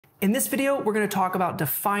In this video, we're going to talk about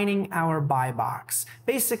defining our buy box.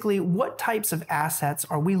 Basically, what types of assets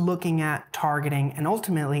are we looking at, targeting, and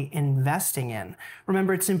ultimately investing in?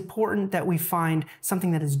 Remember, it's important that we find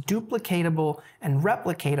something that is duplicatable and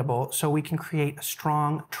replicatable so we can create a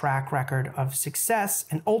strong track record of success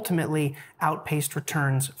and ultimately outpaced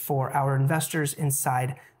returns for our investors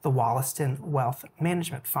inside the Wollaston Wealth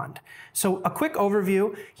Management Fund. So a quick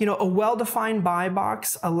overview, a well-defined buy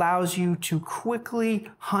box allows you to quickly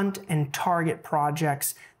hunt and target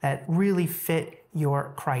projects that really fit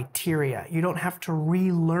your criteria. You don't have to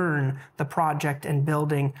relearn the project and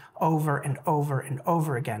building over and over and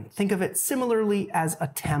over again. Think of it similarly as a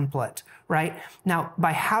template, right? Now,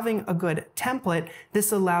 by having a good template,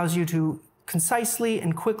 this allows you to concisely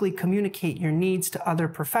and quickly communicate your needs to other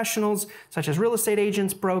professionals, such as real estate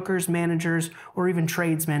agents, brokers, managers, or even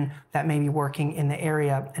tradesmen that may be working in the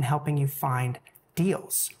area and helping you find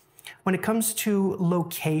deals. When it comes to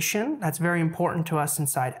location, that's very important to us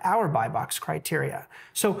inside our buy box criteria.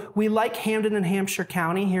 So we like Hampden and Hampshire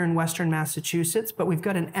County here in Western Massachusetts, but we've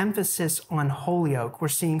got an emphasis on Holyoke. We're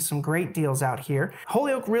seeing some great deals out here.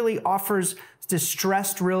 Holyoke really offers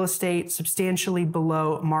distressed real estate substantially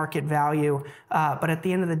below market value. But at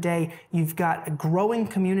the end of the day, you've got a growing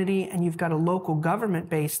community and you've got a local government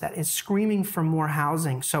base that is screaming for more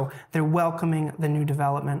housing. So they're welcoming the new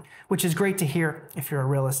development, which is great to hear if you're a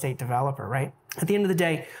real estate developer, right? At the end of the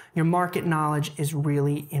day, your market knowledge is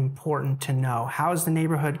really important to know. How is the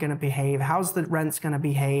neighborhood going to behave? How's the rents going to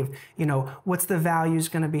behave? What's the values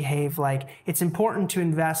going to behave like? It's important to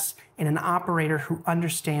invest in an operator who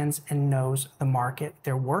understands and knows the market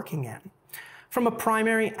they're working in. From a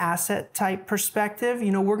primary asset type perspective,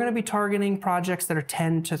 we're going to be targeting projects that are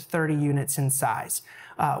 10 to 30 units in size.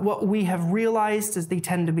 What we have realized is they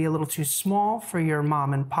tend to be a little too small for your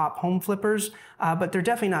mom and pop home flippers, but they're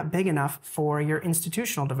definitely not big enough for your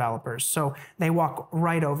institutional developers. So they walk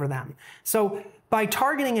right over them. So by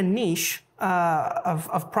targeting a niche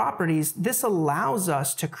of properties, this allows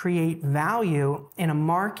us to create value in a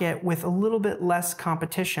market with a little bit less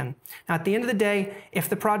competition. Now, at the end of the day, if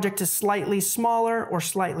the project is slightly smaller or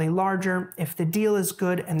slightly larger, if the deal is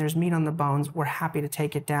good and there's meat on the bones, we're happy to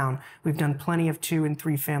take it down. We've done plenty of 2 and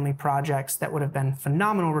 3 family projects that would have been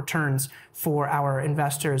phenomenal returns for our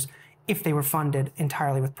investors if they were funded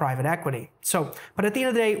entirely with private equity. But at the end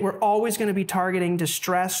of the day, we're always going to be targeting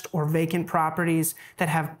distressed or vacant properties that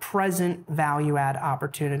have present value add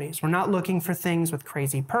opportunities. We're not looking for things with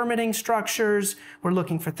crazy permitting structures. We're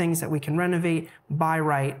looking for things that we can renovate, buy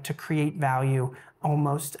right to create value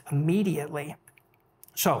almost immediately.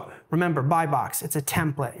 So remember, buy box, it's a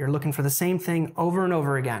template. You're looking for the same thing over and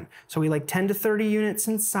over again. So we like 10 to 30 units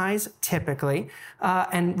in size typically.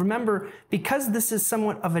 And remember, because this is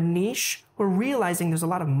somewhat of a niche, we're realizing there's a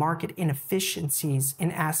lot of market inefficiencies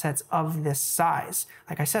in assets of this size.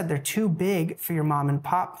 Like I said, they're too big for your mom and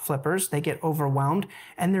pop flippers. They get overwhelmed,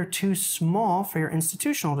 and they're too small for your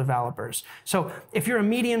institutional developers. So if you're a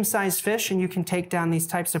medium-sized fish and you can take down these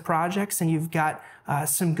types of projects and you've got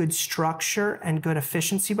some good structure and good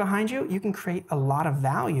efficiency behind you, you can create a lot of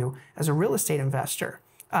value as a real estate investor.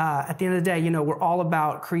 At the end of the day, we're all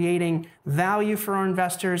about creating value for our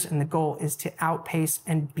investors, and the goal is to outpace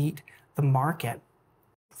and beat the market.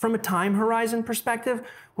 From a time horizon perspective,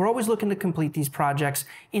 we're always looking to complete these projects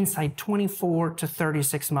inside 24 to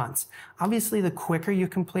 36 months. Obviously, the quicker you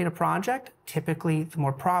complete a project, typically the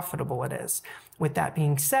more profitable it is. With that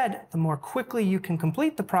being said, the more quickly you can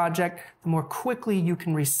complete the project, the more quickly you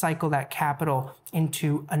can recycle that capital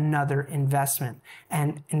into another investment.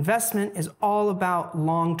 And investment is all about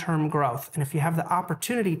long-term growth. And if you have the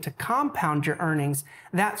opportunity to compound your earnings,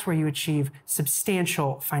 that's where you achieve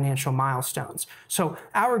substantial financial milestones. So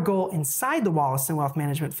our goal inside the Wollaston Wealth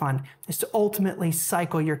Management Fund is to ultimately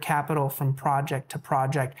cycle your capital from project to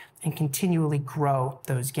project and continually grow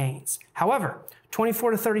those gains. However,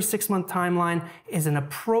 24 to 36 month timeline is an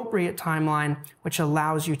appropriate timeline which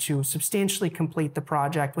allows you to substantially complete the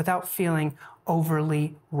project without feeling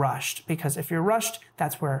overly rushed, because if you're rushed,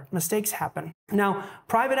 that's where mistakes happen. Now,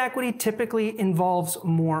 private equity typically involves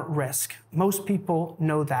more risk. Most people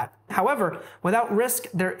know that. However, without risk,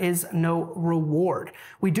 there is no reward.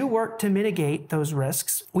 We do work to mitigate those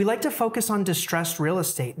risks. We like to focus on distressed real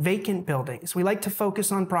estate, vacant buildings. We like to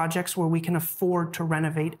focus on projects where we can afford to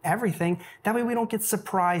renovate everything. That way we don't get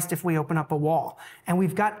surprised if we open up a wall. And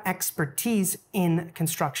we've got expertise in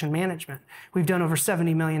construction management. We've done over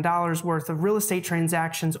 $70 million worth of real real estate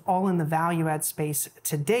transactions all in the value add space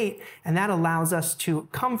to date, and that allows us to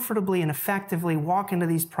comfortably and effectively walk into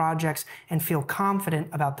these projects and feel confident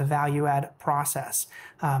about the value add process.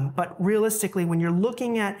 But realistically, when you're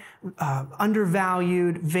looking at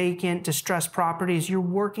undervalued, vacant, distressed properties, you're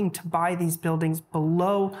working to buy these buildings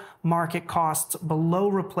below market costs, below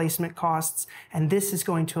replacement costs, and this is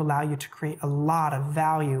going to allow you to create a lot of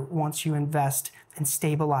value once you invest and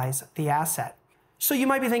stabilize the asset. So you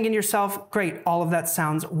might be thinking to yourself, great, all of that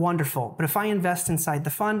sounds wonderful, but if I invest inside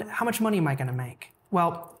the fund, how much money am I going to make?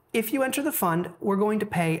 Well, if you enter the fund, we're going to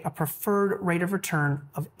pay a preferred rate of return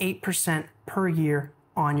of 8% per year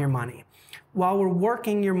on your money. While we're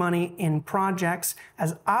working your money in projects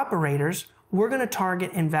as operators, we're going to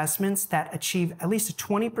target investments that achieve at least a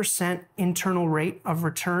 20% internal rate of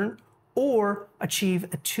return or achieve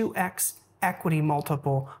a 2x equity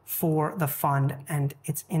multiple for the fund and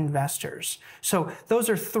its investors. So those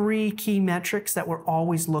are three key metrics that we're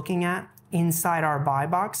always looking at inside our buy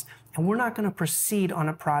box, and we're not going to proceed on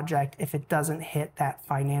a project if it doesn't hit that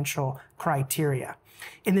financial criteria.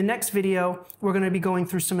 In the next video, we're going to be going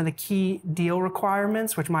through some of the key deal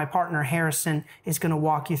requirements, which my partner Harrison is going to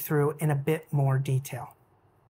walk you through in a bit more detail.